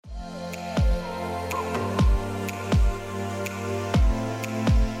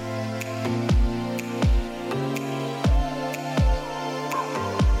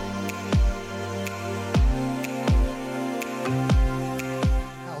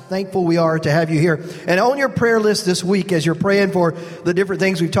thankful we are to have you here. And on your prayer list this week, as you're praying for the different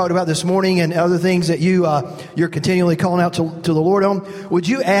things we've talked about this morning and other things that you're continually calling out to the Lord on, would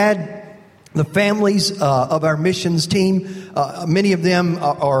you add the families of our missions team? Many of them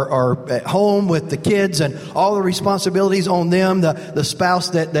are at home with the kids and all the responsibilities on them. The spouse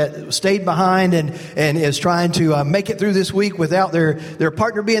that stayed behind and is trying to make it through this week without their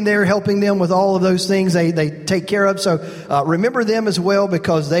partner being there helping them with all of those things they take care of. So remember them as well,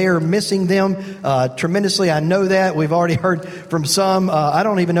 because they are missing them tremendously. I know that. We've already heard from some. I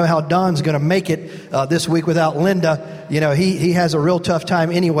don't even know how Don's going to make it this week without Linda. You know, he has a real tough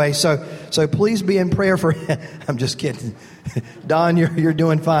time anyway. So please be in prayer for him. I'm just kidding. Don, you're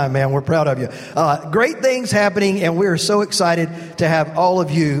doing fine, man. We're proud of you. Great things happening, and we're so excited to have all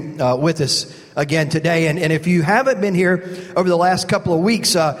of you with us again today. And if you haven't been here over the last couple of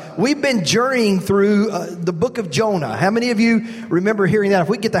weeks, we've been journeying through the book of Jonah. How many of you remember hearing that? If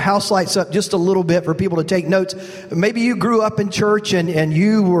we get the house lights up just a little bit for people to take notes. Maybe you grew up in church and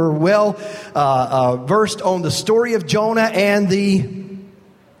you were well versed on the story of Jonah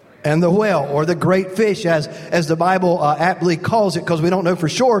and the whale, or the great fish, as the Bible aptly calls it, because we don't know for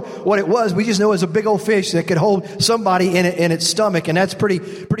sure what it was. We just know it's a big old fish that could hold somebody in its stomach, and that's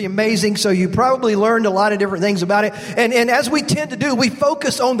pretty amazing. So you probably learned a lot of different things about it. And as we tend to do, we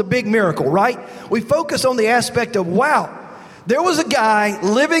focus on the big miracle, right? We focus on the aspect of, wow, there was a guy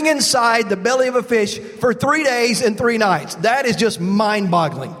living inside the belly of a fish for 3 days and 3 nights. That is just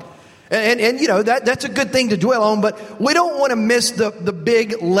mind-boggling. And you know, that's a good thing to dwell on, but we don't want to miss the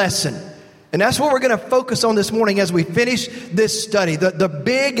big lesson. And that's what we're going to focus on this morning as we finish this study. The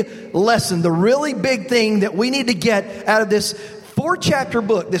big lesson, the really big thing that we need to get out of this 4-chapter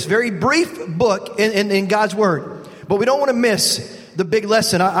book, this very brief book in God's Word. But we don't want to miss the big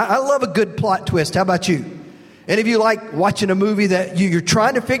lesson. I love a good plot twist. How about you? Any of you like watching a movie that you're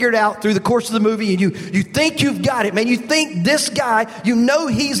trying to figure it out through the course of the movie, and you think you've got it, man. You think this guy, you know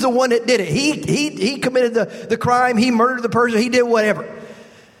he's the one that did it. He committed the crime. He murdered the person. He did whatever.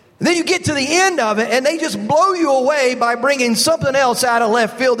 And then you get to the end of it, and they just blow you away by bringing something else out of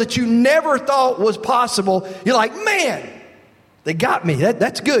left field that you never thought was possible. You're like, man, they got me.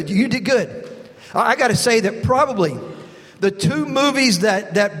 That's good. You did good. I got to say that probably the 2 movies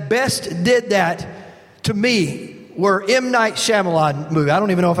that best did that to me were M. Night Shyamalan movie. I don't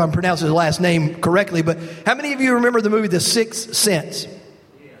even know if I'm pronouncing his last name correctly, but how many of you remember the movie The Sixth Sense?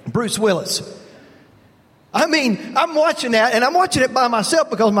 Bruce Willis. I mean, I'm watching that, and I'm watching it by myself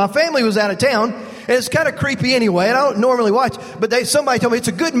because my family was out of town, and it's kind of creepy anyway, and I don't normally watch, but somebody told me it's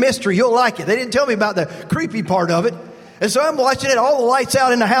a good mystery, you'll like it. They didn't tell me about the creepy part of it. And so I'm watching it, all the lights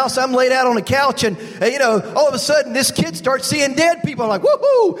out in the house. I'm laid out on the couch, and you know, all of a sudden this kid starts seeing dead people. I'm like,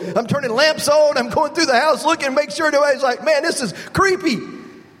 woohoo! I'm turning lamps on. I'm going through the house looking to make sure nobody's like, man, this is creepy.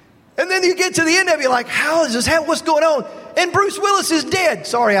 And then you get to the end of it, you're like, how is this? What's going on? And Bruce Willis is dead.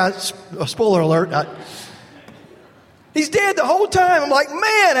 Sorry, spoiler alert. He's dead the whole time. I'm like,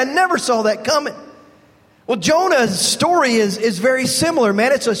 man, I never saw that coming. Well, Jonah's story is very similar,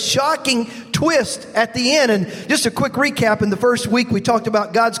 man. It's a shocking twist at the end. And just a quick recap, in the first week we talked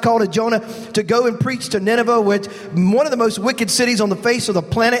about God's call to Jonah to go and preach to Nineveh, which one of the most wicked cities on the face of the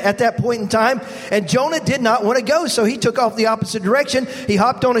planet at that point in time. And Jonah did not want to go, so he took off the opposite direction. He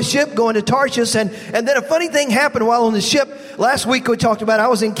hopped on a ship going to Tarshish, and then a funny thing happened while on the ship. Last week we talked about, I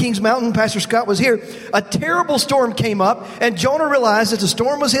was in Kings Mountain, Pastor Scott was here. A terrible storm came up, and Jonah realized that the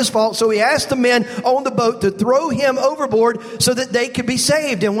storm was his fault, so he asked the men on the boat to throw him overboard so that they could be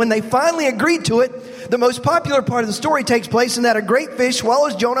saved. And when they finally agreed to it, the most popular part of the story takes place in that a great fish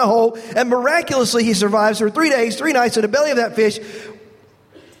swallows Jonah whole, and miraculously he survives for 3 days, 3 nights in the belly of that fish.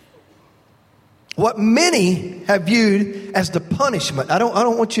 What many have viewed as the punishment. I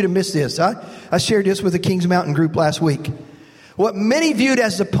don't want you to miss this. I shared this with the Kings Mountain group last week. What many viewed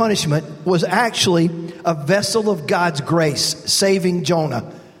as the punishment was actually a vessel of God's grace saving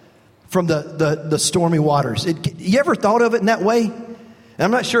Jonah from the stormy waters. You ever thought of it in that way? And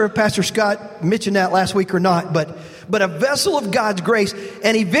I'm not sure if Pastor Scott mentioned that last week or not, but a vessel of God's grace.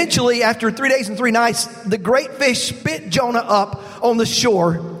 And eventually, after 3 days and 3 nights, the great fish spit Jonah up on the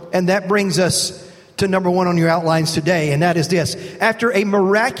shore. And that brings us to number 1 on your outlines today, and that is this. After a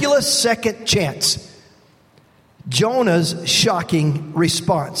miraculous second chance, Jonah's shocking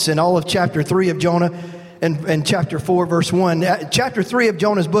response. In all of chapter 3 of Jonah and chapter 4, verse 1. Chapter 3 of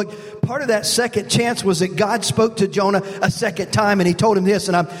Jonah's book, part of that second chance was that God spoke to Jonah a second time, and he told him this,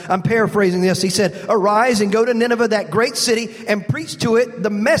 and I'm paraphrasing this. He said, "Arise and go to Nineveh, that great city, and preach to it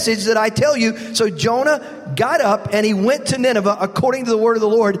the message that I tell you." So Jonah got up and he went to Nineveh according to the word of the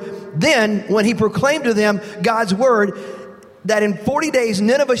Lord. Then when he proclaimed to them God's word, that in 40 days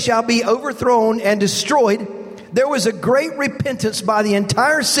Nineveh shall be overthrown and destroyed, there was a great repentance by the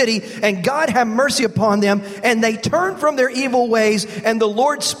entire city, and God had mercy upon them, and they turned from their evil ways, and the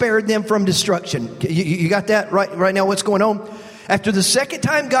Lord spared them from destruction. You got that right now, what's going on? After the second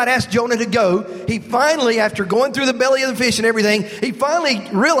time God asked Jonah to go, he finally, after going through the belly of the fish and everything, he finally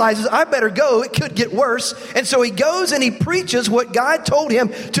realizes, I better go. It could get worse. And so he goes and he preaches what God told him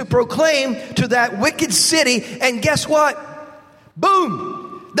to proclaim to that wicked city. And guess what?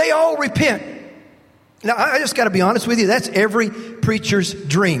 Boom! They all repent. Now, I just got to be honest with you. That's every preacher's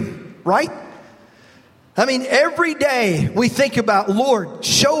dream, right? I mean, every day we think about, Lord,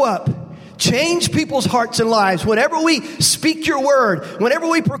 show up. Change people's hearts and lives. Whenever we speak your word, whenever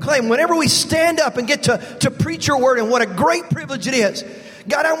we proclaim, whenever we stand up and get to preach your word, and what a great privilege it is.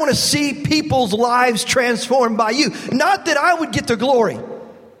 God, I want to see people's lives transformed by you. Not that I would get the glory.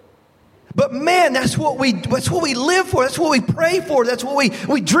 But man, that's what we live for. That's what we pray for. That's what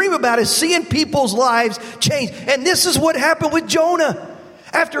we dream about, is seeing people's lives change. And this is what happened with Jonah.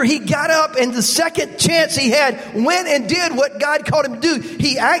 After he got up and the second chance he had, went and did what God called him to do.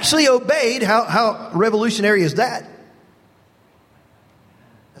 He actually obeyed. How revolutionary is that?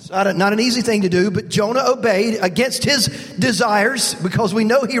 It's not an easy thing to do, but Jonah obeyed against his desires, because we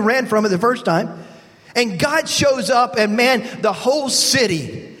know he ran from it the first time. And God shows up, and man, the whole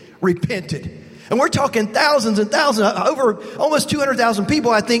city repented. And we're talking thousands and thousands, over almost 200,000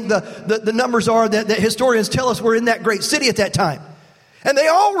 people, I think the numbers are that historians tell us were in that great city at that time. And they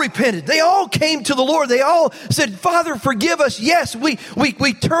all repented. They all came to the Lord. They all said, Father, forgive us. Yes, we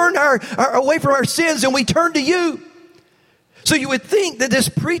turn away from our sins, and we turn to you. So you would think that this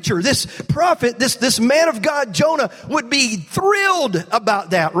preacher, this prophet, this man of God, Jonah, would be thrilled about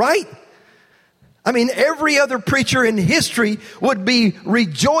that, right? I mean, every other preacher in history would be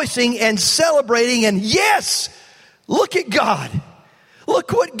rejoicing and celebrating. And yes, look at God.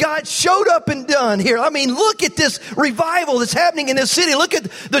 Look what God showed up and done here. I mean, look at this revival that's happening in this city. Look at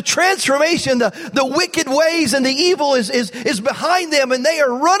the transformation. The wicked ways and the evil is behind them, and they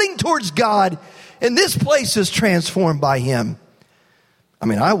are running towards God. And this place is transformed by him. I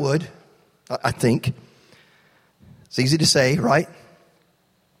mean, I think. It's easy to say, right?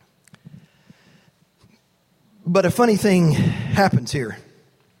 But a funny thing happens here.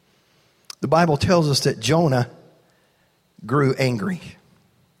 The Bible tells us that Jonah grew angry.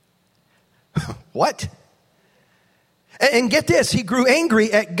 What? And get this, he grew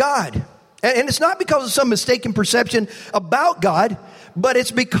angry at God. And it's not because of some mistaken perception about God, but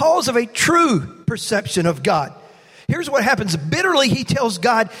it's because of a true perception of God. Here's what happens. Bitterly, he tells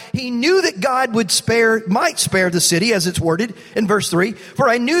God he knew that God might spare the city, as it's worded in verse 3. For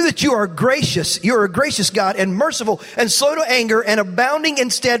I knew that you are gracious. You are a gracious God, and merciful, and slow to anger, and abounding in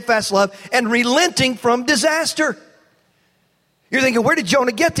steadfast love, and relenting from disaster. You're thinking, where did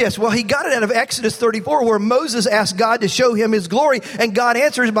Jonah get this? Well, he got it out of Exodus 34, where Moses asked God to show him his glory. And God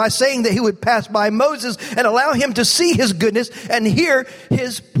answers by saying that he would pass by Moses and allow him to see his goodness and hear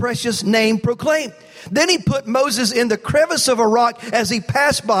his precious name proclaimed. Then he put Moses in the crevice of a rock as he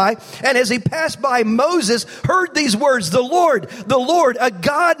passed by. And as he passed by, Moses heard these words, the Lord, a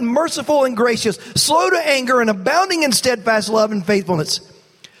God merciful and gracious, slow to anger and abounding in steadfast love and faithfulness.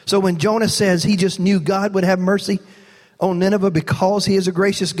 So when Jonah says he just knew God would have mercy on Nineveh because he is a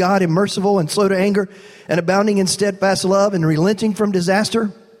gracious God and merciful and slow to anger and abounding in steadfast love and relenting from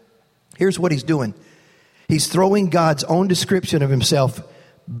disaster, here's what he's doing. He's throwing God's own description of himself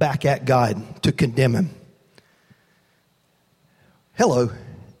back at God to condemn him. Hello.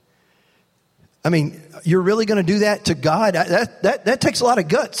 I mean, you're really going to do that to God? That takes a lot of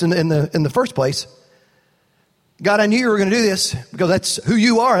guts in the first place. God, I knew you were going to do this because that's who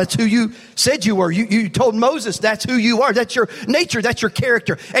you are. That's who you said you were. You told Moses that's who you are. That's your nature. That's your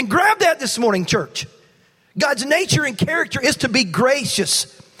character. And grab that this morning, church. God's nature and character is to be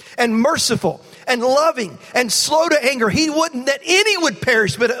gracious and merciful and loving and slow to anger. He wouldn't that any would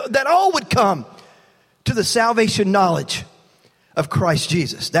perish, but that all would come to the salvation knowledge of Christ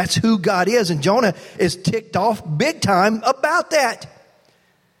Jesus. That's who God is. And Jonah is ticked off big time about that.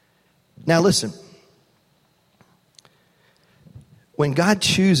 Now listen. When God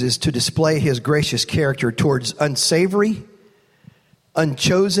chooses to display his gracious character towards unsavory,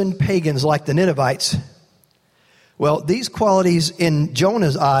 unchosen pagans like the Ninevites, well, these qualities in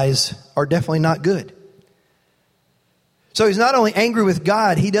Jonah's eyes are definitely not good. So he's not only angry with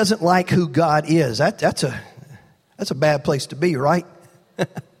God, he doesn't like who God is. That's a bad place to be, right?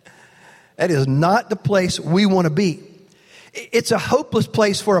 That is not the place we want to be. It's a hopeless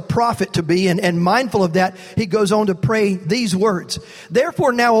place for a prophet to be, and mindful of that, he goes on to pray these words.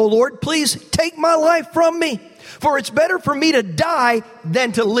 Therefore now, O Lord, please take my life from me, For it's better for me to die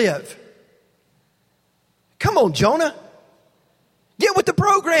than to live. Come on, Jonah. Get with the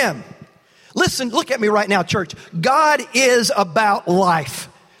program. Listen, look at me right now, church. God is about life.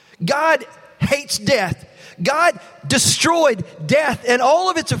 God hates death. God destroyed death and all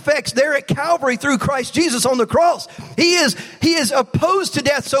of its effects there at Calvary through Christ Jesus on the cross. He is opposed to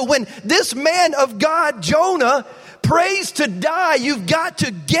death. So when this man of God, Jonah, prays to die, you've got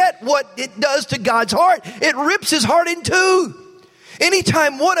to get what it does to God's heart. It rips his heart in two.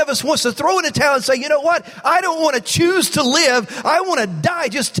 Anytime one of us wants to throw in a towel and say, you know what? I don't want to choose to live. I want to die.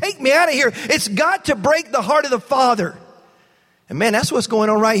 Just take me out of here. It's got to break the heart of the Father. And man, that's what's going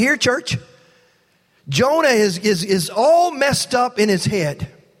on right here, church. Jonah is all messed up in his head.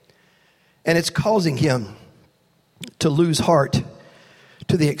 And it's causing him to lose heart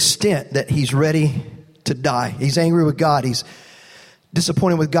to the extent that he's ready to die. He's angry with God. He's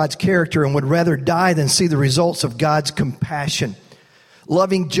disappointed with God's character and would rather die than see the results of God's compassion.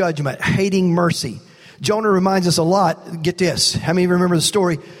 Loving judgment, hating mercy. Jonah reminds us a lot. Get this. How many of you remember the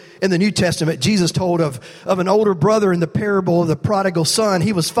story in the New Testament? Jesus told of an older brother in the parable of the prodigal son.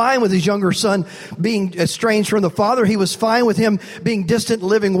 He was fine with his younger son being estranged from the father. He was fine with him being distant,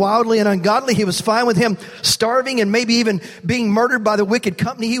 living wildly and ungodly. He was fine with him starving and maybe even being murdered by the wicked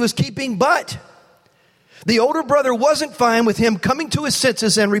company he was keeping. But the older brother wasn't fine with him coming to his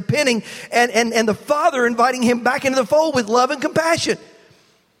senses and repenting and the father inviting him back into the fold with love and compassion.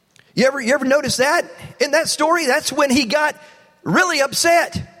 You ever notice that in that story? That's when he got really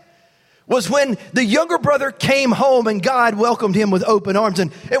upset. Was when the younger brother came home and God welcomed him with open arms.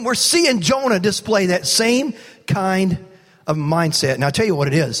 And we're seeing Jonah display that same kind of mindset. And I'll tell you what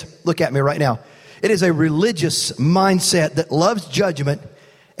it is. Look at me right now. It is a religious mindset that loves judgment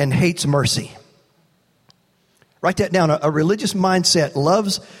and hates mercy. Write that down. A religious mindset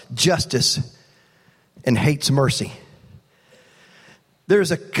loves justice and hates mercy.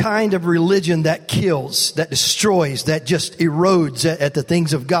 There's a kind of religion that kills, that destroys, that just erodes at the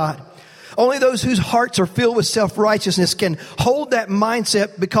things of God. Only those whose hearts are filled with self-righteousness can hold that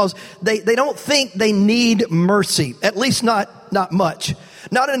mindset because they don't think they need mercy. At least not much.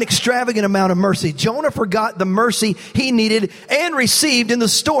 Not an extravagant amount of mercy. Jonah forgot the mercy he needed and received in the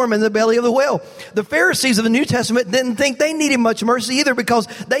storm in the belly of the whale. The Pharisees of the New Testament didn't think they needed much mercy either because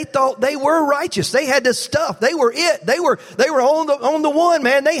they thought they were righteous. They had this stuff. They were it. They were on the one,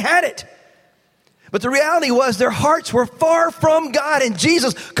 man. They had it. But the reality was their hearts were far from God, and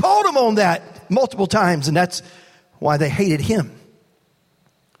Jesus called them on that multiple times, and that's why they hated him.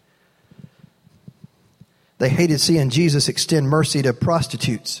 They hated seeing Jesus extend mercy to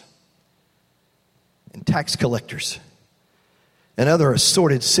prostitutes and tax collectors and other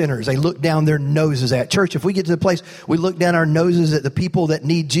assorted sinners. They look down their noses at. Church, if we get to the place we look down our noses at the people that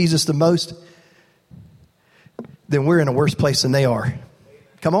need Jesus the most, then we're in a worse place than they are.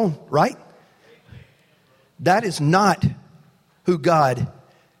 Come on, right? That is not who God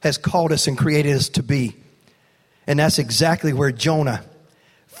has called us and created us to be. And that's exactly where Jonah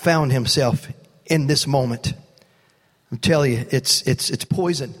found himself in this moment. I'm telling you, it's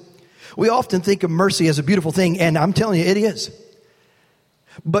poison. We often think of mercy as a beautiful thing, and I'm telling you, it is.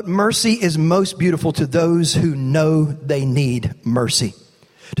 But mercy is most beautiful to those who know they need mercy.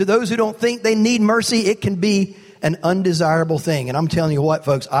 To those who don't think they need mercy, it can be an undesirable thing. And I'm telling you what,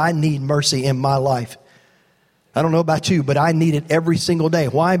 folks, I need mercy in my life. I don't know about you, but I need it every single day.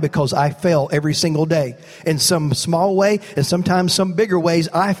 Why? Because I fail every single day. In some small way and sometimes some bigger ways,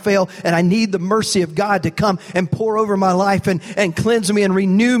 I fail, and I need the mercy of God to come and pour over my life and cleanse me and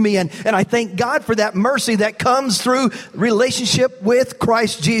renew me. And I thank God for that mercy that comes through relationship with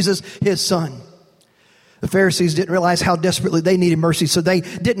Christ Jesus, his son. The Pharisees didn't realize how desperately they needed mercy, so they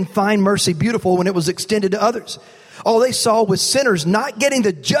didn't find mercy beautiful when it was extended to others. All they saw was sinners not getting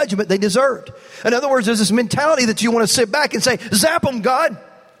the judgment they deserved. In other words, there's this mentality that you want to sit back and say, zap them, God.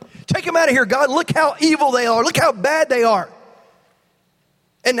 Take them out of here, God. Look how evil they are. Look how bad they are.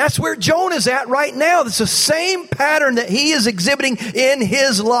 And that's where Jonah's at right now. It's the same pattern that he is exhibiting in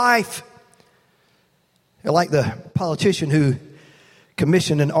his life. Like the politician who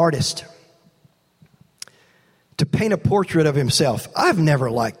commissioned an artist to paint a portrait of himself. I've never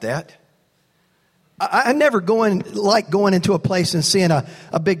liked that. I never going into a place and seeing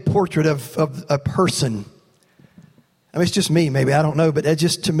a big portrait of a person. I mean, it's just me, maybe. I don't know. But that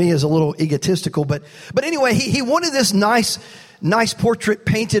just, to me, is a little egotistical. But anyway, he wanted this nice portrait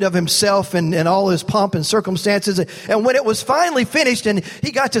painted of himself and all his pomp and circumstances. And when it was finally finished and he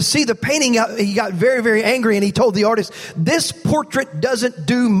got to see the painting, he got very, very angry. And he told the artist, this portrait doesn't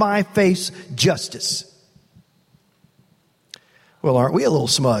do my face justice. Well, aren't we a little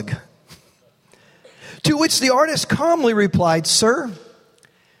smug? To which the artist calmly replied, "Sir,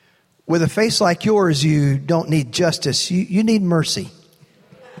 with a face like yours, you don't need justice. You need mercy."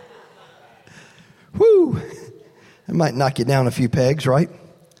 Whew. That might knock you down a few pegs, right?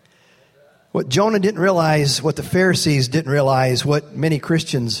 What Jonah didn't realize, what the Pharisees didn't realize, what many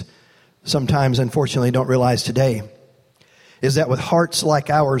Christians sometimes, unfortunately, don't realize today, is that with hearts like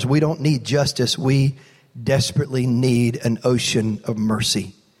ours, we don't need justice. We desperately need an ocean of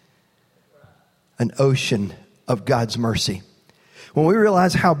mercy. An ocean of God's mercy. When we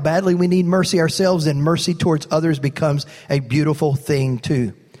realize how badly we need mercy ourselves, then mercy towards others becomes a beautiful thing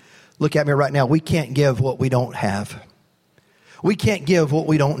too. Look at me right now. We can't give what we don't have. We can't give what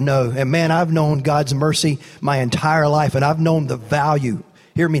we don't know. And man, I've known God's mercy my entire life, and I've known the value.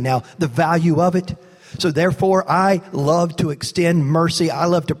 Hear me now, the value of it. So therefore, I love to extend mercy. I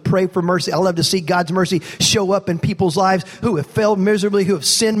love to pray for mercy. I love to see God's mercy show up in people's lives who have failed miserably, who have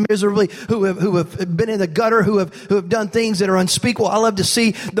sinned miserably, who have been in the gutter, who have done things that are unspeakable. I love to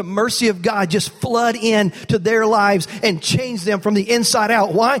see the mercy of God just flood in to their lives and change them from the inside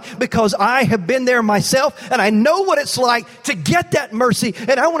out. Why? Because I have been there myself, and I know what it's like to get that mercy,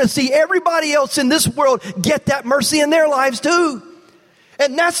 and I want to see everybody else in this world get that mercy in their lives too.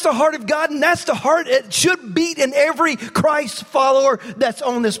 And that's the heart of God, and that's the heart it should beat in every Christ follower that's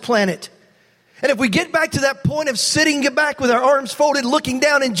on this planet. And if we get back to that point of sitting back with our arms folded, looking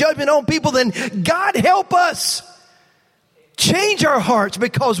down in judgment on people, then God help us change our hearts,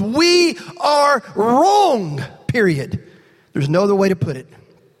 because we are wrong, period. There's no other way to put it.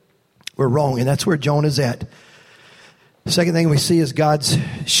 We're wrong, and that's where Jonah's at. The second thing we see is God's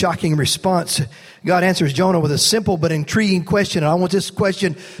shocking response. God answers Jonah with a simple but intriguing question. And I want this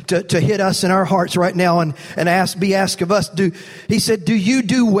question to hit us in our hearts right now and be asked of us. He said, do you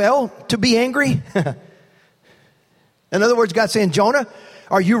do well to be angry? In other words, God's saying, Jonah,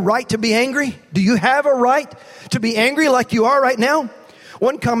 are you right to be angry? Do you have a right to be angry like you are right now?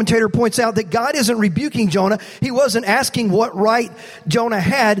 One commentator points out that God isn't rebuking Jonah. He wasn't asking what right Jonah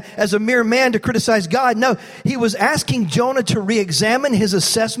had as a mere man to criticize God. No, he was asking Jonah to re-examine his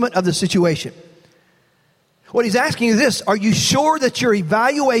assessment of the situation. What he's asking is this: are you sure that your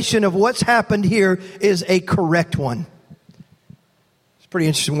evaluation of what's happened here is a correct one? It's a pretty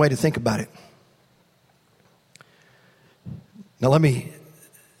interesting way to think about it. Now let me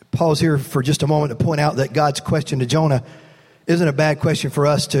pause here for just a moment to point out that God's question to Jonah isn't a bad question for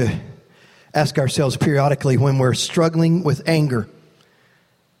us to ask ourselves periodically when we're struggling with anger.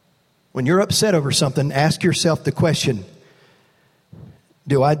 When you're upset over something, ask yourself the question,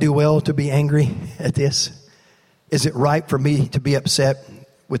 do I do well to be angry at this? Is it right for me to be upset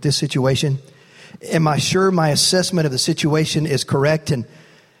with this situation? Am I sure my assessment of the situation is correct and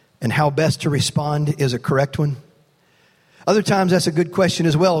how best to respond is a correct one? Other times that's a good question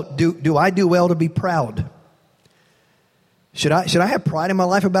as well. Do I do well to be proud? Should I have pride in my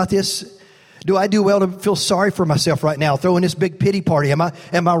life about this? Do I do well to feel sorry for myself right now, throwing this big pity party? Am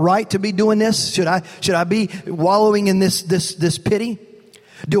I right to be doing this? Should I be wallowing in this pity?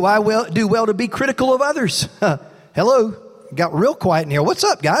 Do I do well to be critical of others? Hello, got real quiet in here. What's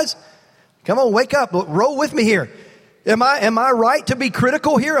up, guys? Come on, wake up, roll with me here. Am I right to be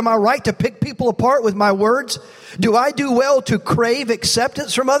critical here? Am I right to pick people apart with my words? Do I do well to crave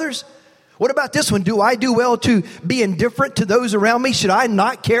acceptance from others? What about this one? Do I do well to be indifferent to those around me? Should I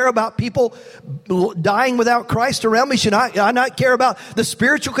not care about people dying without Christ around me? Should I not care about the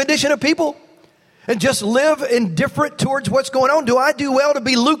spiritual condition of people and just live indifferent towards what's going on? Do I do well to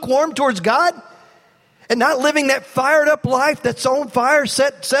be lukewarm towards God and not living that fired up life that's on fire,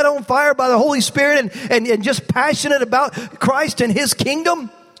 set on fire by the Holy Spirit and just passionate about Christ and His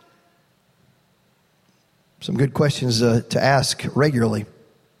kingdom? Some good questions to ask regularly.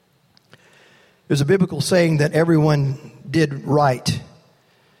 There's a biblical saying that everyone did right,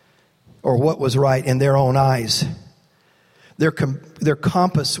 or what was right in their own eyes. Their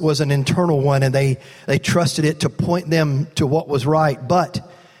compass was an internal one, and they trusted it to point them to what was right. But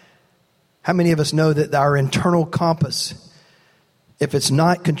how many of us know that our internal compass, if it's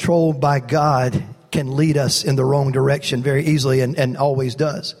not controlled by God, can lead us in the wrong direction very easily and always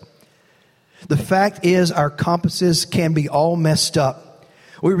does? The fact is, our compasses can be all messed up.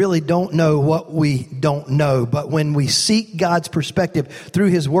 We really don't know what we don't know. But when we seek God's perspective through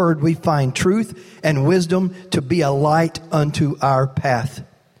His Word, we find truth and wisdom to be a light unto our path.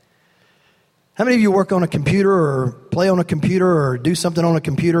 How many of you work on a computer or play on a computer or do something on a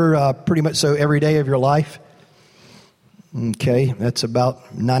computer pretty much so every day of your life? Okay, that's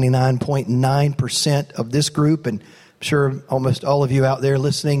about 99.9% of this group, and I'm sure almost all of you out there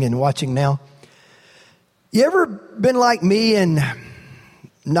listening and watching now. You ever been like me and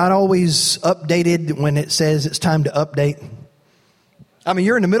not always updated when it says it's time to update. I mean,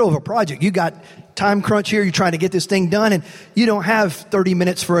 you're in the middle of a project. You got time crunch here. You're trying to get this thing done, and you don't have 30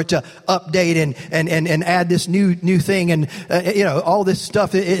 minutes for it to update and add this new thing and all this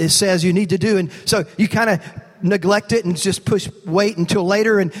stuff it says you need to do. And so you kind of neglect it and just wait until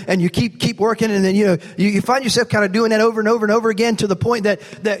later, and you keep working, and then you find yourself kind of doing that over and over and over again to the point that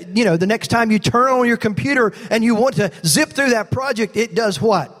the next time you turn on your computer and you want to zip through that project, it does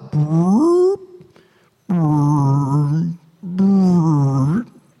what?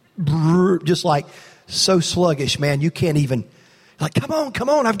 Just like so sluggish, man. You can't even, like, come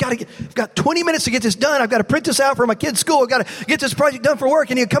on. I've got 20 minutes to get this done. I've got to print this out for my kid's school. I've got to get this project done for work.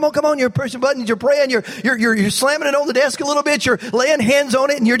 And you come on. You're pushing buttons. You're praying. You're slamming it on the desk a little bit. You're laying hands on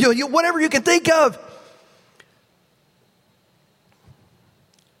it, and you're doing whatever you can think of.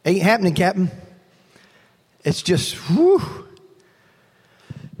 Ain't happening, Captain. It's just, whew.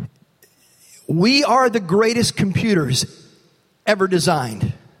 We are the greatest computers ever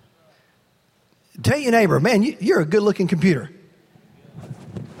designed. Tell your neighbor, man, you're a good-looking computer.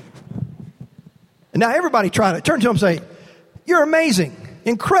 And now everybody try to turn to him and say, you're amazing,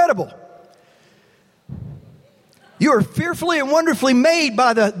 incredible. You are fearfully and wonderfully made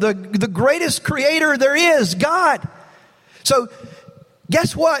by the greatest creator there is, God. So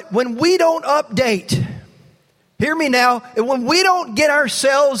guess what? When we don't update, hear me now, and when we don't get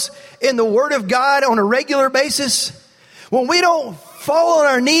ourselves in the Word of God on a regular basis, when we don't fall on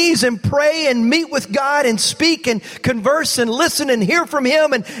our knees and pray and meet with God and speak and converse and listen and hear from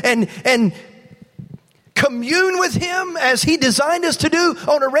Him and commune with Him as He designed us to do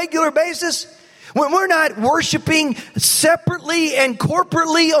on a regular basis, when we're not worshiping separately and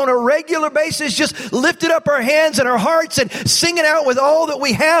corporately on a regular basis, just lifting up our hands and our hearts and singing out with all that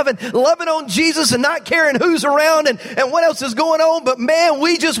we have and loving on Jesus and not caring who's around and what else is going on. But man,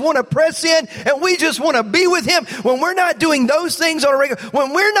 we just want to press in and we just want to be with Him. When we're not doing those things on a regular,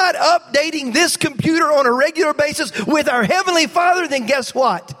 when we're not updating this computer on a regular basis with our Heavenly Father, then guess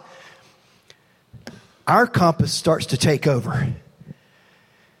what? Our compass starts to take over.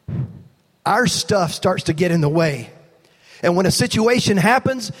 Our stuff starts to get in the way. And when a situation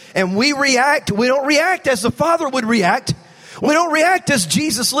happens and we react, we don't react as the Father would react. We don't react as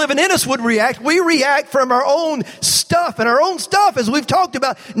Jesus living in us would react. We react from our own stuff. And our own stuff, as we've talked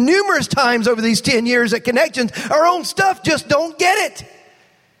about numerous times over these 10 years at Connections, our own stuff just don't get it.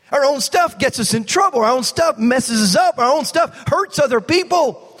 Our own stuff gets us in trouble. Our own stuff messes us up. Our own stuff hurts other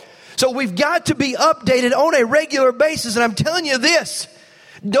people. So we've got to be updated on a regular basis. And I'm telling you this,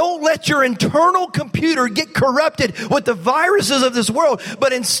 don't let your internal computer get corrupted with the viruses of this world,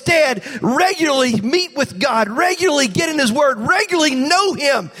 but instead regularly meet with God, regularly get in His Word, regularly know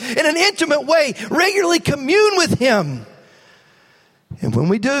Him in an intimate way, regularly commune with Him. And when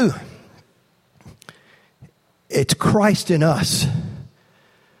we do, it's Christ in us,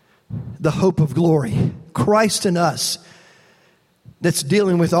 the hope of glory. Christ in us that's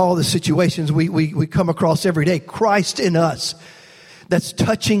dealing with all the situations we come across every day. Christ in us that's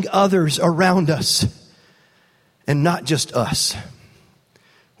touching others around us and not just us,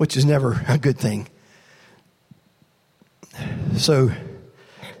 which is never a good thing. So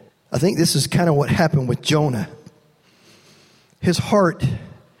I think this is kind of what happened with Jonah. His heart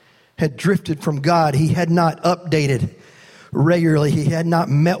had drifted from God. He had not updated regularly. He had not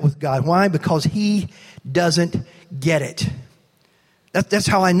met with God. Why? Because he doesn't get it. That's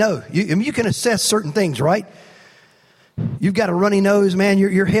how I know. You can assess certain things, right? You've got a runny nose, man.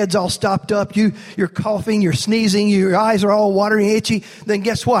 Your head's all stopped up. You're coughing, you're sneezing, your eyes are all watery and itchy. Then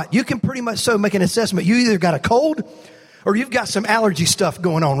guess what? You can pretty much so make an assessment. You either got a cold or you've got some allergy stuff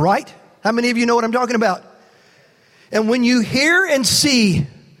going on, right? How many of you know what I'm talking about? And when you hear and see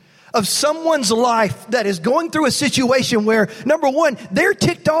of someone's life that is going through a situation where, number one, they're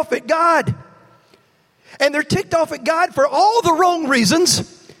ticked off at God. And they're ticked off at God for all the wrong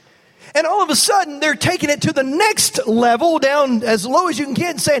reasons. And all of a sudden, they're taking it to the next level, down as low as you can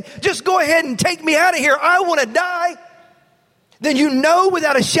get, and saying, just go ahead and take me out of here. I want to die. Then you know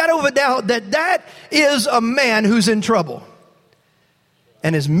without a shadow of a doubt that that is a man who's in trouble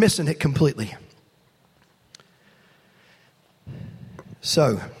and is missing it completely.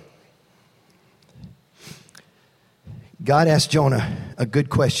 So, God asked Jonah a good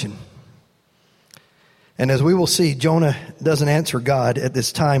question. And as we will see, Jonah doesn't answer God at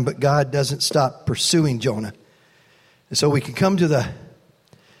this time, but God doesn't stop pursuing Jonah. And so we can come to the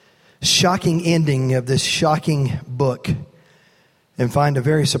shocking ending of this shocking book and find a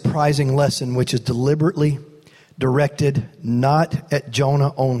very surprising lesson, which is deliberately directed not at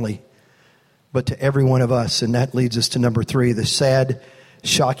Jonah only, but to every one of us. And that leads us to number 3, the sad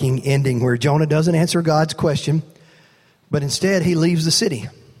shocking ending where Jonah doesn't answer God's question, but instead he leaves the city.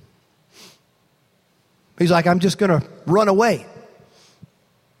 He's like, I'm just going to run away.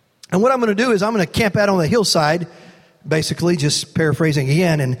 And what I'm going to do is I'm going to camp out on the hillside, basically, just paraphrasing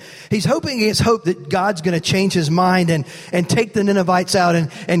again. And he's hoping against hope that God's going to change his mind and take the Ninevites out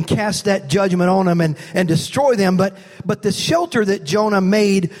and cast that judgment on them and destroy them. But the shelter that Jonah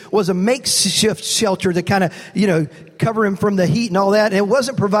made was a makeshift shelter to kind of, cover him from the heat and all that. And it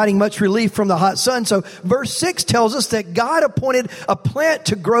wasn't providing much relief from the hot sun. So verse 6 tells us that God appointed a plant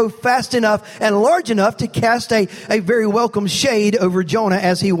to grow fast enough and large enough to cast a very welcome shade over Jonah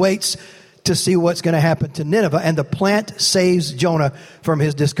as he waits to see what's going to happen to Nineveh. And the plant saves Jonah from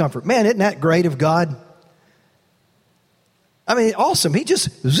his discomfort. Man, isn't that great of God? I mean, awesome. He just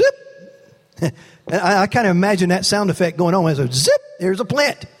zip. And I kind of imagine that sound effect going on as a zip. There's a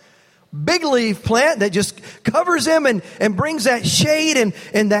plant. Big leaf plant that just covers him and brings that shade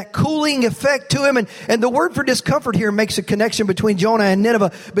and that cooling effect to him. And the word for discomfort here makes a connection between Jonah and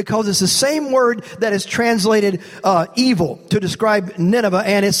Nineveh because it's the same word that is translated evil to describe Nineveh.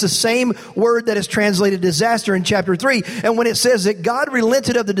 And it's the same word that is translated disaster in chapter 3. And when it says that God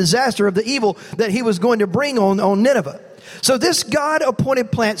relented of the disaster of the evil that he was going to bring on Nineveh. So this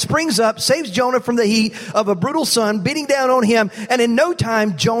God-appointed plant springs up, saves Jonah from the heat of a brutal sun beating down on him, and in no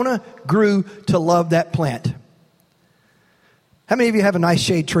time, Jonah grew to love that plant. How many of you have a nice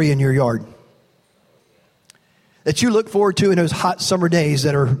shade tree in your yard that you look forward to in those hot summer days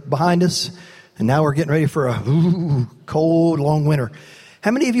that are behind us, and now we're getting ready for a cold, long winter?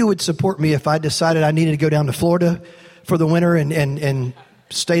 How many of you would support me if I decided I needed to go down to Florida for the winter and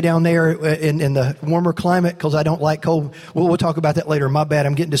stay down there in the warmer climate because I don't like cold? We'll talk about that later. My bad.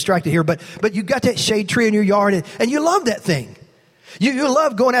 I'm getting distracted here. But you got that shade tree in your yard and you love that thing. You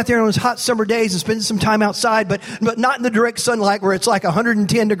love going out there on those hot summer days and spending some time outside, but not in the direct sunlight where it's like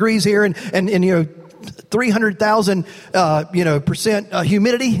 110 degrees here and 300,000 percent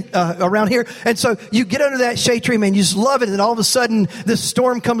humidity around here. And so you get under that shade tree, man, you just love it. And all of a sudden this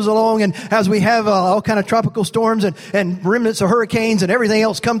storm comes along, and as we have all kind of tropical storms and remnants of hurricanes and everything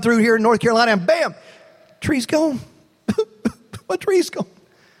else come through here in North Carolina, and bam, tree's gone. My tree's gone.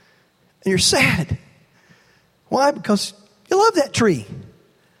 And you're sad. Why? Because you love that tree.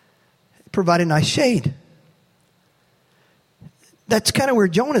 It provided nice shade. That's kind of where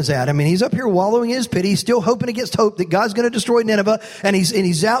Jonah's at. I mean, he's up here wallowing in his pity. He's still hoping against hope that God's going to destroy Nineveh. And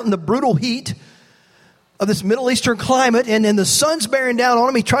he's out in the brutal heat of this Middle Eastern climate. And then the sun's bearing down on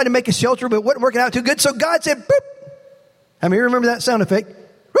him. He tried to make a shelter, but it wasn't working out too good. So God said, boop. How many remember that sound effect?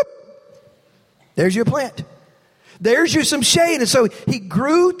 Boop. There's your plant. There's you some shade. And so he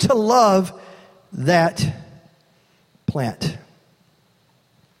grew to love that plant.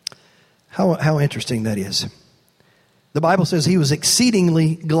 How interesting that is. The Bible says he was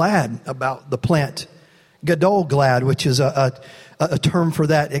exceedingly glad about the plant. Gadol glad, which is a term for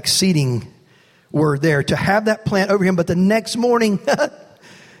that exceeding word there. To have that plant over him. But the next morning,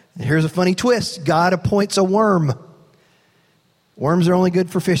 here's a funny twist. God appoints a worm. Worms are only good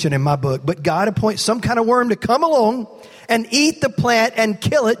for fishing in my book. But God appoints some kind of worm to come along and eat the plant and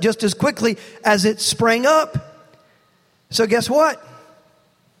kill it just as quickly as it sprang up. So guess what?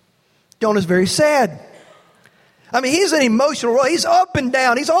 Jonah's very sad. I mean, he's an emotional roller. He's up and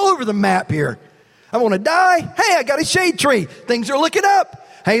down. He's all over the map here. I want to die. Hey, I got a shade tree. Things are looking up.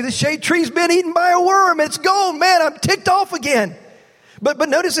 Hey, the shade tree's been eaten by a worm. It's gone. Man, I'm ticked off again. But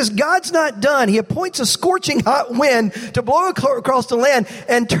notice this, God's not done. He appoints a scorching hot wind to blow across the land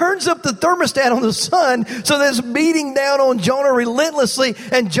and turns up the thermostat on the sun so that it's beating down on Jonah relentlessly.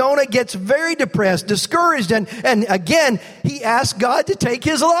 And Jonah gets very depressed, discouraged. And again, he asks God to take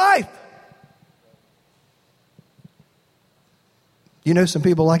his life. You know some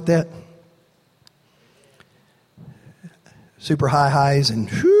people like that? Super high highs and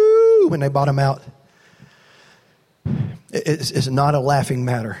whoo, when they bottom out. It's not a laughing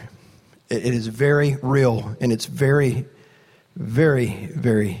matter. It is very real, and it's very, very,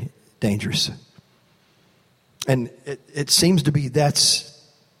 very dangerous. And it seems to be that's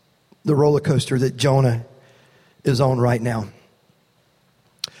the roller coaster that Jonah is on right now.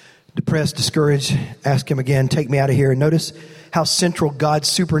 Depressed, discouraged, ask him again, take me out of here. And notice how central God's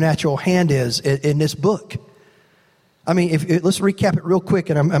supernatural hand is in this book. I mean, let's recap it real quick,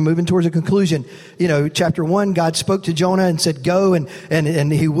 and I'm moving towards a conclusion. Chapter 1, God spoke to Jonah and said, go, and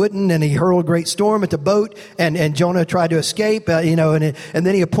he wouldn't, and he hurled a great storm at the boat, and Jonah tried to escape, and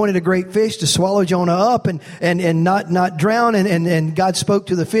then he appointed a great fish to swallow Jonah up and not drown, and God spoke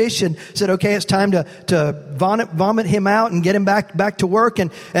to the fish and said, okay, it's time to vomit him out and get him back to work,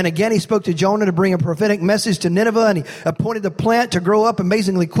 and again he spoke to Jonah to bring a prophetic message to Nineveh, and he appointed the plant to grow up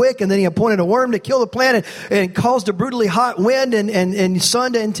amazingly quick, and then he appointed a worm to kill the plant and caused a brutally hot wind and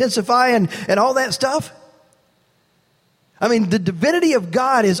sun to intensify and all that stuff. I mean, the divinity of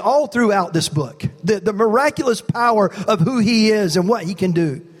God is all throughout this book. The miraculous power of who he is and what he can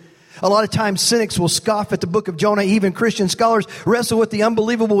do. A lot of times cynics will scoff at the book of Jonah. Even Christian scholars wrestle with the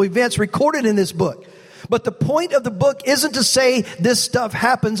unbelievable events recorded in this book. But the point of the book isn't to say this stuff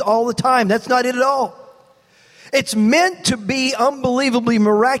happens all the time. That's not it at all. It's meant to be unbelievably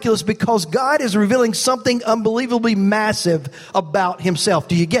miraculous because God is revealing something unbelievably massive about himself.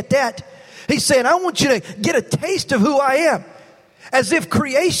 Do you get that? He's saying, I want you to get a taste of who I am. As if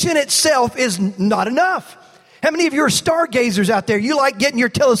creation itself is not enough. How many of you are stargazers out there? You like getting your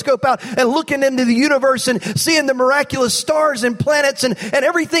telescope out and looking into the universe and seeing the miraculous stars and planets and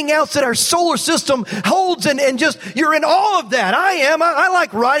everything else that our solar system holds and just, you're in awe of that. I am. I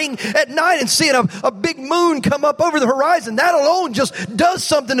like riding at night and seeing a big moon come up over the horizon. That alone just does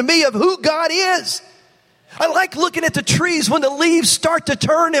something to me of who God is. I like looking at the trees when the leaves start to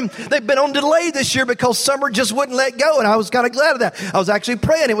turn, and they've been on delay this year because summer just wouldn't let go, and I was kind of glad of that. I was actually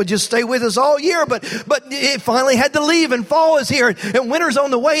praying it would just stay with us all year, but it finally had to leave, and fall is here, and winter's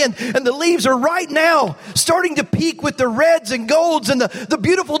on the way, and the leaves are right now starting to peak with the reds and golds and the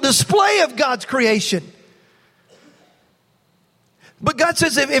beautiful display of God's creation. But God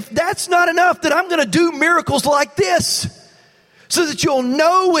says, if that's not enough, then I'm going to do miracles like this so that you'll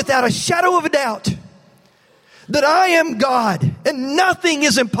know without a shadow of a doubt that I am God and nothing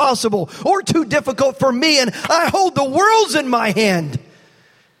is impossible or too difficult for me, and I hold the worlds in my hand.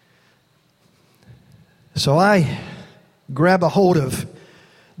 So I grab a hold of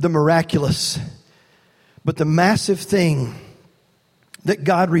the miraculous, but the massive thing that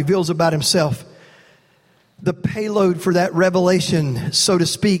God reveals about himself. The payload for that revelation, so to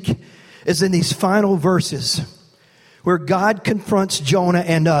speak, is in these final verses where God confronts Jonah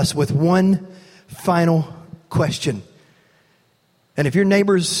and us with one final question. And if your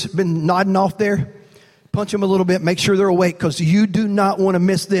neighbor's been nodding off there, punch them a little bit, make sure they're awake, because you do not want to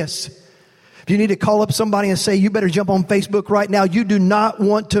miss this. If you need to call up somebody and say, you better jump on Facebook right now, you do not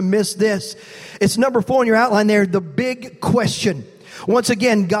want to miss this. It's number 4 in your outline there, the big question. Once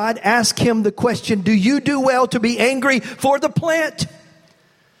again, God asked him the question, do you do well to be angry for the plant?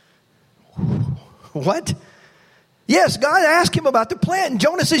 What? Yes, God asked him about the plant, and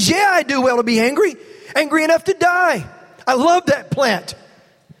Jonah says, yeah, I do well to be angry enough to die. I love that plant.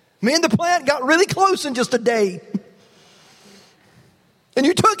 Me and the plant got really close in just a day. And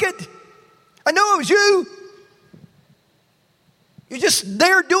you took it. I know it was you. You're just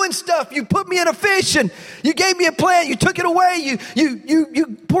there doing stuff. You put me in a fish and you gave me a plant. You took it away.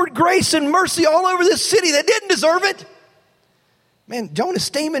 You poured grace and mercy all over this city that didn't deserve it. Man, Jonah's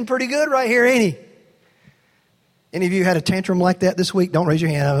steaming pretty good right here, ain't he? Any of you had a tantrum like that this week? Don't raise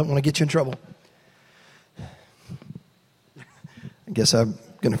your hand. I don't want to get you in trouble. I guess I'm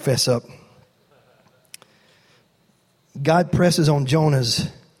going to fess up. God presses on Jonah's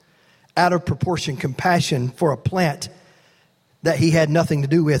out of proportion compassion for a plant that he had nothing to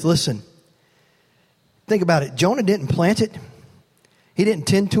do with. Listen, think about it. Jonah didn't plant it. He didn't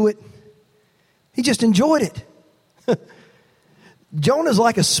tend to it. He just enjoyed it. Jonah's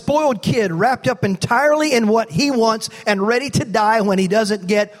like a spoiled kid wrapped up entirely in what he wants and ready to die when he doesn't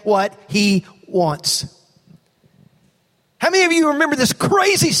get what he wants. How many of you remember this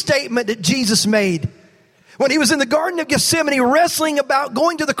crazy statement that Jesus made when he was in the Garden of Gethsemane wrestling about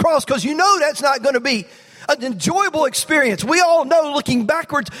going to the cross? Because you know that's not going to be an enjoyable experience. We all know, looking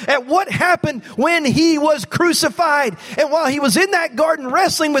backwards at what happened when he was crucified. And while he was in that garden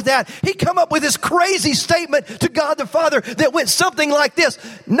wrestling with that, he come up with this crazy statement to God the Father that went something like this: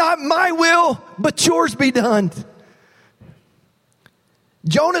 not my will, but yours be done.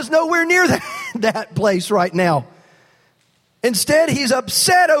 Jonah's nowhere near that place right now. Instead, he's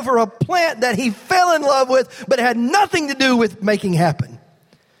upset over a plant that he fell in love with, but had nothing to do with making happen.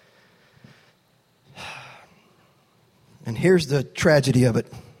 And here's the tragedy of it.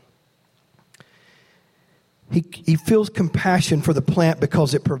 He feels compassion for the plant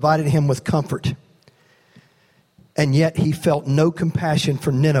because it provided him with comfort. And yet he felt no compassion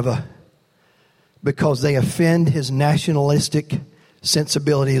for Nineveh because they offend his nationalistic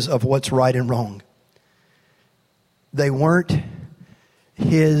sensibilities of what's right and wrong. They weren't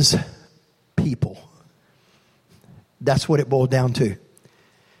his people. That's what it boiled down to.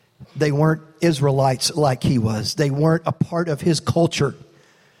 They weren't Israelites like he was. They weren't a part of his culture.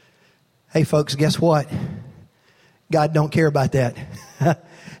 Hey folks, guess what? God don't care about that.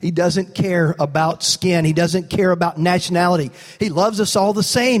 He doesn't care about skin. He doesn't care about nationality. He loves us all the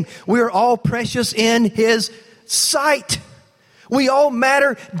same. We are all precious in his sight. We all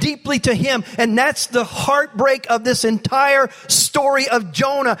matter deeply to him. And that's the heartbreak of this entire story of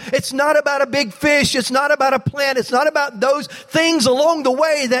Jonah. It's not about a big fish. It's not about a plant. It's not about those things along the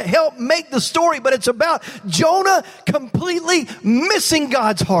way that help make the story. But it's about Jonah completely missing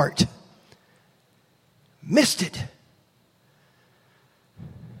God's heart. Missed it.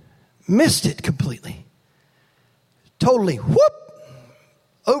 Missed it completely. Totally, whoop,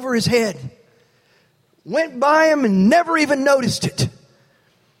 over his head. Went by him and never even noticed it.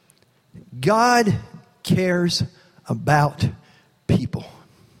 God cares about people.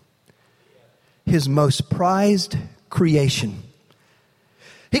 His most prized creation.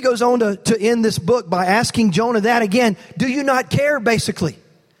 He goes on to end this book by asking Jonah that again. Do you not care, basically?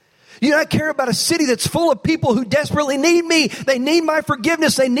 You not care about a city that's full of people who desperately need me. They need my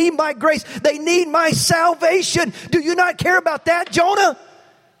forgiveness. They need my grace. They need my salvation. Do you not care about that, Jonah?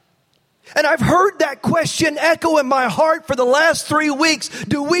 And I've heard that question echo in my heart for the last 3 weeks.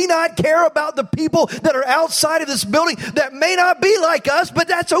 Do we not care about the people that are outside of this building that may not be like us, but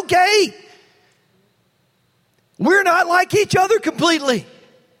that's okay? We're not like each other completely.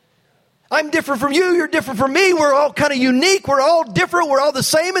 I'm different from you. You're different from me. We're all kind of unique. We're all different. We're all the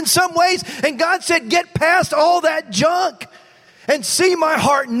same in some ways. And God said, get past all that junk and see my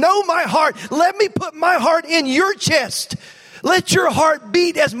heart. Know my heart. Let me put my heart in your chest. Let your heart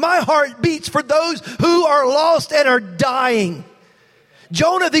beat as my heart beats for those who are lost and are dying.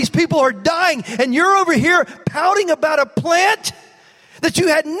 Jonah, these people are dying, and you're over here pouting about a plant that you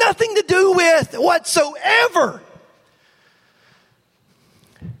had nothing to do with whatsoever.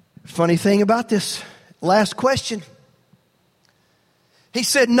 Funny thing about this last question. He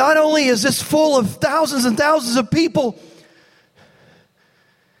said, not only is this full of thousands and thousands of people,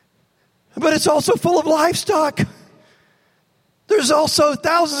 but it's also full of livestock. There's also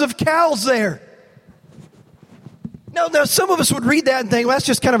thousands of cows there. Now, some of us would read that and think, well, that's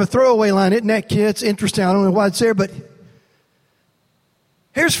just kind of a throwaway line, isn't that, kid? It's interesting. I don't know why it's there, but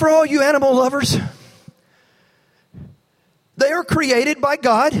here's for all you animal lovers. They are created by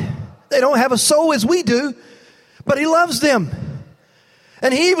God. They don't have a soul as we do, but he loves them.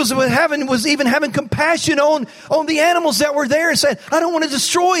 And he was even having compassion on the animals that were there and said, I don't want to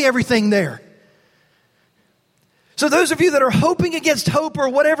destroy everything there. So those of you that are hoping against hope or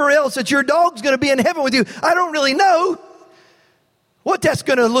whatever else that your dog's going to be in heaven with you, I don't really know what that's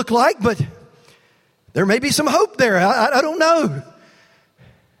going to look like, but there may be some hope there. I don't know.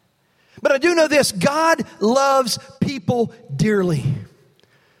 But I do know this. God loves people dearly.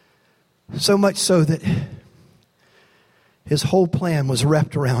 So much so that his whole plan was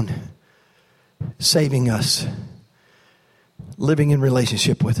wrapped around saving us, living in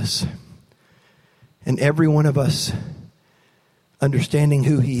relationship with us. And every one of us understanding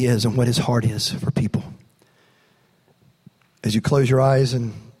who he is and what his heart is for people. As you close your eyes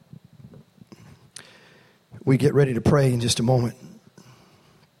and we get ready to pray in just a moment.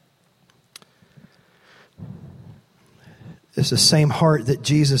 It's the same heart that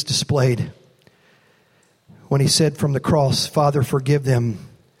Jesus displayed when he said from the cross, Father, forgive them,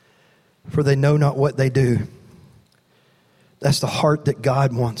 for they know not what they do. That's the heart that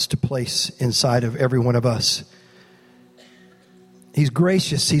God wants to place inside of every one of us. He's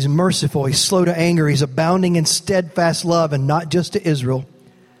gracious. He's merciful. He's slow to anger. He's abounding in steadfast love, and not just to Israel,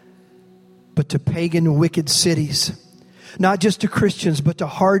 but to pagan, wicked cities. Not just to Christians, but to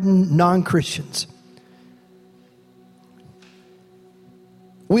hardened non-Christians.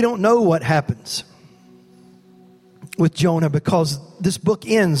 We don't know what happens with Jonah because this book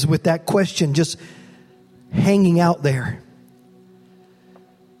ends with that question just hanging out there.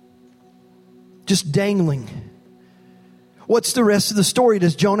 Just dangling. What's the rest of the story?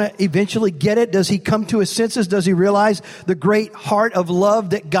 Does Jonah eventually get it? Does he come to his senses? Does he realize the great heart of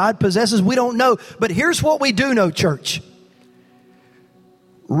love that God possesses? We don't know. But here's what we do know, church.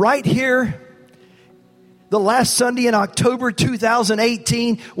 Right here, the last Sunday in October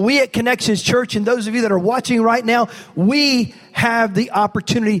 2018, we at Connections Church, and those of you that are watching right now, we have the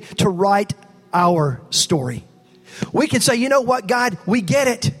opportunity to write our story. We can say, you know what, God, we get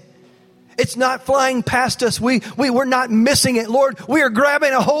it. It's not flying past us. We're not missing it. Lord, we are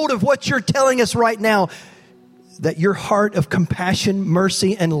grabbing a hold of what you're telling us right now. That your heart of compassion,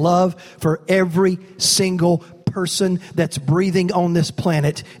 mercy, and love for every single person that's breathing on this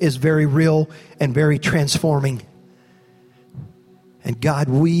planet is very real and very transforming. And God,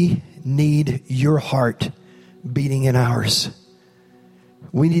 we need your heart beating in ours.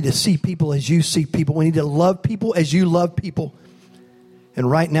 We need to see people as you see people. We need to love people as you love people. And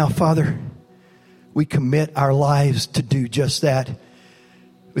right now, Father, we commit our lives to do just that.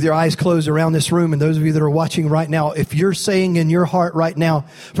 With your eyes closed around this room, and those of you that are watching right now, if you're saying in your heart right now,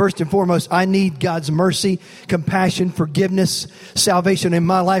 first and foremost, I need God's mercy, compassion, forgiveness, salvation in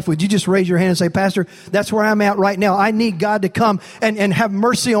my life, would you just raise your hand and say, Pastor, that's where I'm at right now. I need God to come and have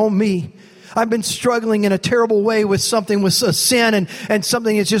mercy on me. I've been struggling in a terrible way with something, with a sin and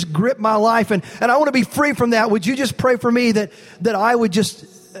something that's just gripped my life. And I want to be free from that. Would you just pray for me that I would just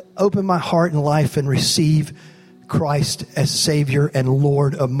open my heart and life and receive Christ as Savior and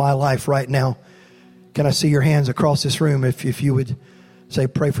Lord of my life right now? Can I see your hands across this room if you would say,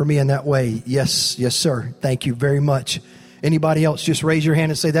 pray for me in that way? Yes, yes, sir. Thank you very much. Anybody else, just raise your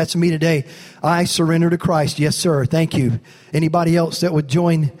hand and say, that's me today. I surrender to Christ. Yes, sir. Thank you. Anybody else that would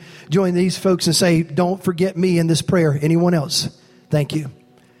join these folks and say, don't forget me in this prayer? Anyone else? Thank you.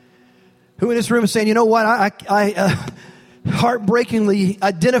 Who in this room is saying, you know what? I heartbreakingly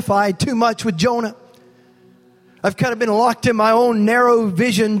identified too much with Jonah. I've kind of been locked in my own narrow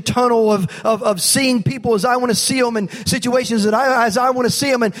vision tunnel of seeing people as I want to see them, and situations as I want to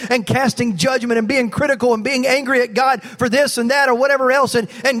see them, and casting judgment and being critical and being angry at God for this and that or whatever else.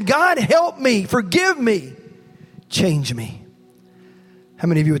 And God, help me, forgive me, change me. How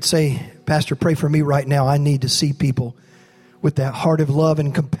many of you would say, Pastor, pray for me right now? I need to see people with that heart of love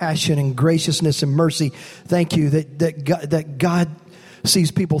and compassion and graciousness and mercy. Thank you that God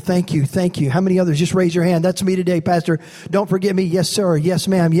sees people. Thank you. Thank you. How many others? Just raise your hand. That's me today, Pastor. Don't forget me. Yes, sir. Yes,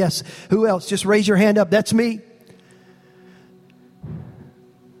 ma'am. Yes. Who else? Just raise your hand up. That's me.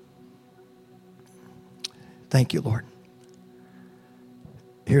 Thank you, Lord.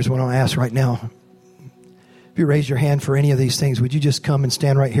 Here's what I'll ask right now. If you raise your hand for any of these things, would you just come and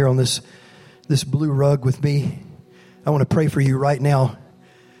stand right here on this blue rug with me? I want to pray for you right now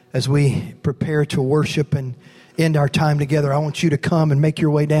as we prepare to worship and end our time together. I want you to come and make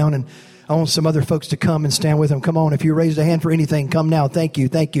your way down, and I want some other folks to come and stand with them. Come on, if you raised a hand for anything, come now. Thank you,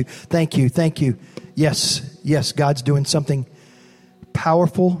 thank you, thank you, thank you. Yes, yes, God's doing something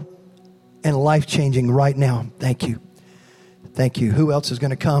powerful and life-changing right now. Thank you. Thank you. Who else is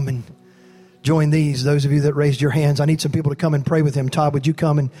going to come and join these? Those of you that raised your hands, I need some people to come and pray with him. Todd, would you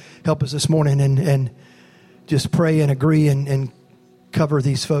come and help us this morning and just pray and agree and cover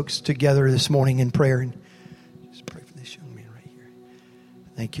these folks together this morning in prayer? And pray for this young man right here.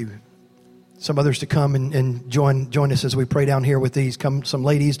 Thank you. Some others to come and join us as we pray down here with these. Some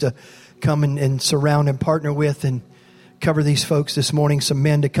ladies to come and surround and partner with and cover these folks this morning. Some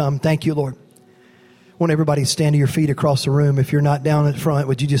men to come. Thank you, Lord. I want everybody to stand to your feet across the room. If you're not down at front,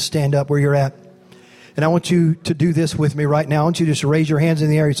 would you just stand up where you're at? And I want you to do this with me right now. I want you to just raise your hands in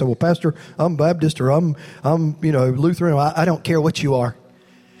the air. You say, well, Pastor, I'm Baptist, or I'm Lutheran. I don't care what you are.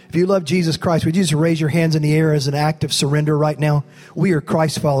 If you love Jesus Christ, would you just raise your hands in the air as an act of surrender right now? We are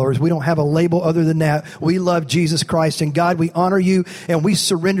Christ followers. We don't have a label other than that. We love Jesus Christ. And God, we honor you and we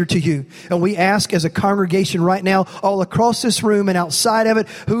surrender to you. And we ask as a congregation right now, all across this room and outside of it,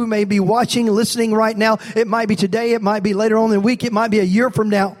 who may be watching, listening right now. It might be today. It might be later on in the week. It might be a year from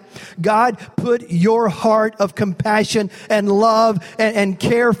now. God, put your heart of compassion and love and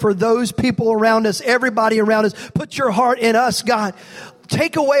care for those people around us, everybody around us. Put your heart in us, God.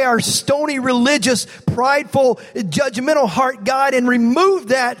 Take away our stony, religious, prideful, judgmental heart, God, and remove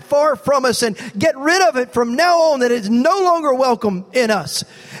that far from us and get rid of it from now on, that it is no longer welcome in us.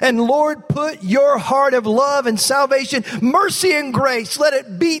 And Lord, put your heart of love and salvation, mercy and grace. Let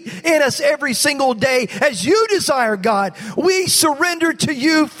it beat in us every single day as you desire, God. We surrender to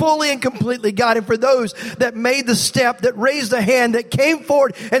you fully and completely, God. And for those that made the step, that raised a hand, that came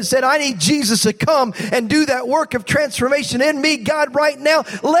forward and said, I need Jesus to come and do that work of transformation in me, God, right now,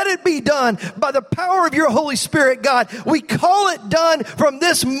 let it be done by the power of your Holy Spirit, God. We call it done from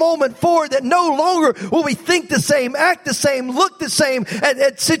this moment forward, that no longer will we think the same, act the same, look the same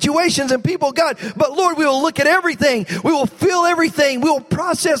at situations and people, God. But Lord, we will look at everything. We will feel everything. We will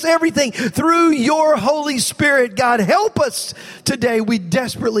process everything through your Holy Spirit, God. Help us today. We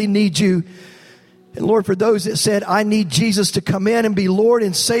desperately need you. And Lord, for those that said, I need Jesus to come in and be Lord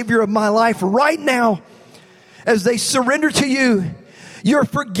and Savior of my life right now, as they surrender to you, your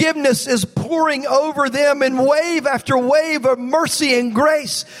forgiveness is pouring over them in wave after wave of mercy and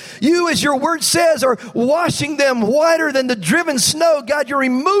grace. You, as your word says, are washing them whiter than the driven snow. God, you're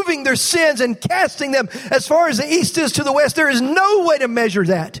removing their sins and casting them as far as the east is to the west. There is no way to measure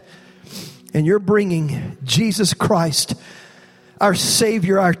that. And you're bringing Jesus Christ, our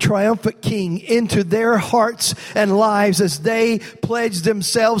Savior, our triumphant King, into their hearts and lives as they pledge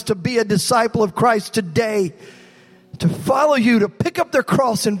themselves to be a disciple of Christ today, to follow you, to pick up their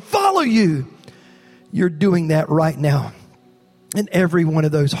cross and follow you. You're doing that right now in every one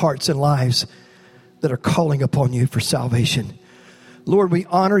of those hearts and lives that are calling upon you for salvation. Lord, we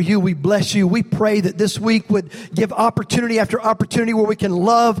honor you. We bless you. We pray that this week would give opportunity after opportunity where we can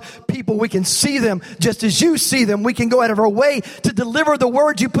love people. We can see them just as you see them. We can go out of our way to deliver the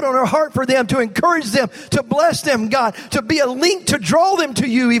words you put on our heart for them, to encourage them, to bless them, God, to be a link to draw them to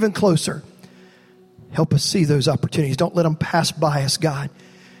you even closer. Help us see those opportunities. Don't let them pass by us, God,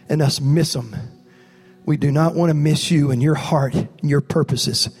 and us miss them. We do not want to miss you and your heart and your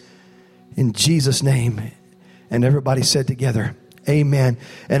purposes. In Jesus' name. And everybody said together, amen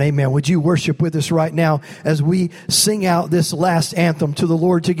and amen. Would you worship with us right now as we sing out this last anthem to the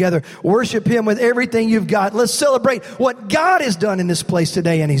Lord together? Worship Him with everything you've got. Let's celebrate what God has done in this place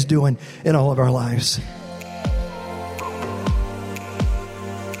today and He's doing in all of our lives.